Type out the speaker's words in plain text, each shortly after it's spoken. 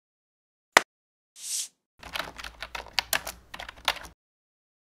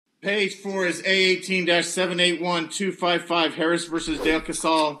Page 4 is A18-781255, Harris versus Del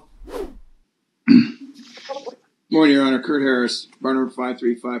Casal. Morning, Your Honor. Kurt Harris, bar number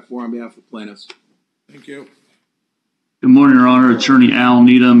 5354 on behalf of plaintiffs. Thank you. Good morning, Your Honor. Attorney Al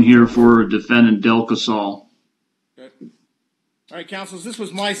Needham here for defendant Del Casal. Okay. All right, counsels, this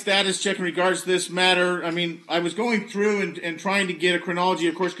was my status check in regards to this matter. I mean, I was going through and trying to get a chronology,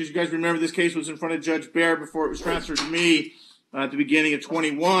 of course, because you guys remember this case was in front of Judge Baer before it was transferred to me at the beginning of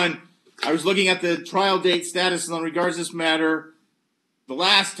 21. I was looking at the trial date status in regards to this matter. The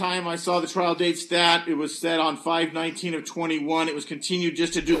last time I saw the trial date stat, it was set on 5/19 of 21. It was continued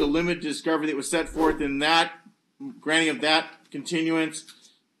just to do the limited discovery that was set forth in that, granting of that continuance.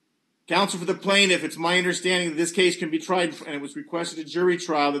 Counsel for the plaintiff, it's my understanding that this case can be tried, and it was requested a jury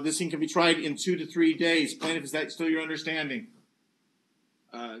trial, that this thing can be tried in 2 to 3 days. Plaintiff, is that still your understanding?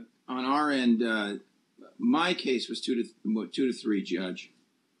 On our end, my case was 2 to 3, Judge.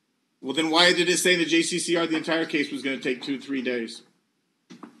 Well, then why did it say in the JCCR the entire case was going to take 2 to 3 days?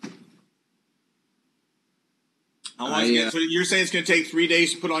 How long so you're saying it's going to take 3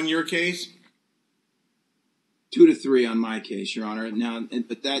 days to put on your case? 2 to 3 on my case, Your Honor. Now,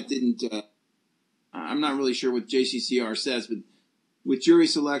 but that didn't. I'm not really sure what JCCR says, but with jury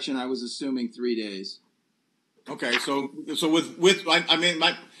selection, I was assuming 3 days. Okay, so I'm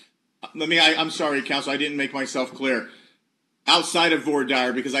sorry, counsel, I didn't make myself clear. Outside of voir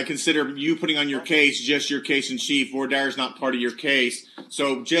dire, because I consider you putting on your case just your case in chief. Voir dire is not part of your case.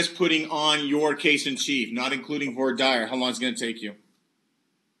 So just putting on your case in chief, not including voir dire, how long is it going to take you?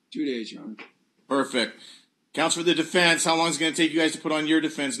 2 days, Your Honor. Perfect. Counsel for the defense, how long is it going to take you guys to put on your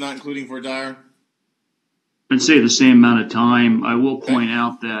defense, not including voir dire? I'd say the same amount of time. I will point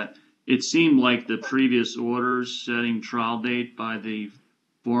out that it seemed like the previous orders setting trial date by the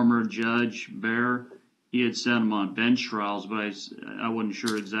former Judge Baer, he had set them on bench trials, but I wasn't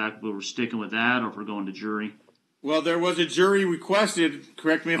sure exactly if we're sticking with that or if we're going to jury. Well, there was a jury requested.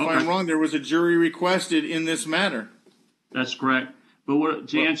 Correct me if I'm wrong. There was a jury requested in this matter. That's correct. But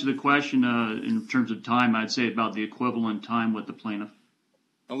to answer the question in terms of time, I'd say about the equivalent time with the plaintiff.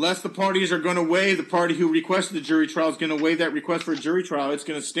 Unless the parties are going to waive, the party who requested the jury trial is going to waive that request for a jury trial. It's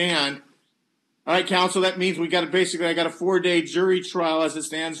going to stand. All right, counsel, that means I got a 4-day jury trial as it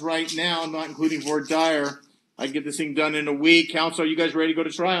stands right now, not including voir dire. I can get this thing done in a week. Counsel, are you guys ready to go to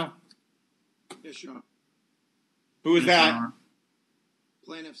trial? Yes, Your Honor. Who is that?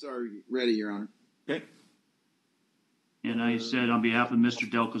 Plaintiffs are ready, Your Honor. Okay. And I said on behalf of Mr.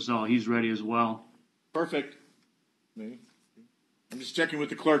 Del Casal, he's ready as well. Perfect. I'm just checking with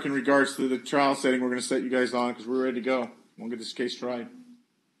the clerk in regards to the trial setting we're going to set you guys on because we're ready to go. We'll get this case tried.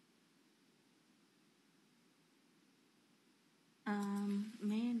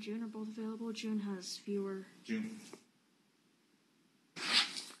 May and June are both available. June has fewer. June.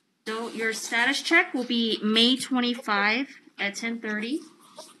 So your status check will be May 25 at 10:30.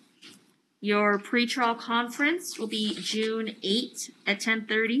 Your pretrial conference will be June 8 at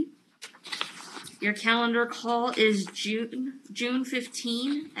 10:30. Your calendar call is June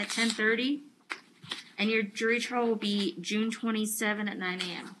 15 at 10:30. And your jury trial will be June 27 at 9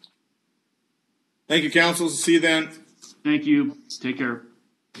 a.m. Thank you, counsel. See you then. Thank you. Take care.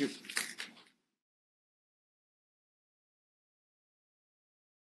 Thank you.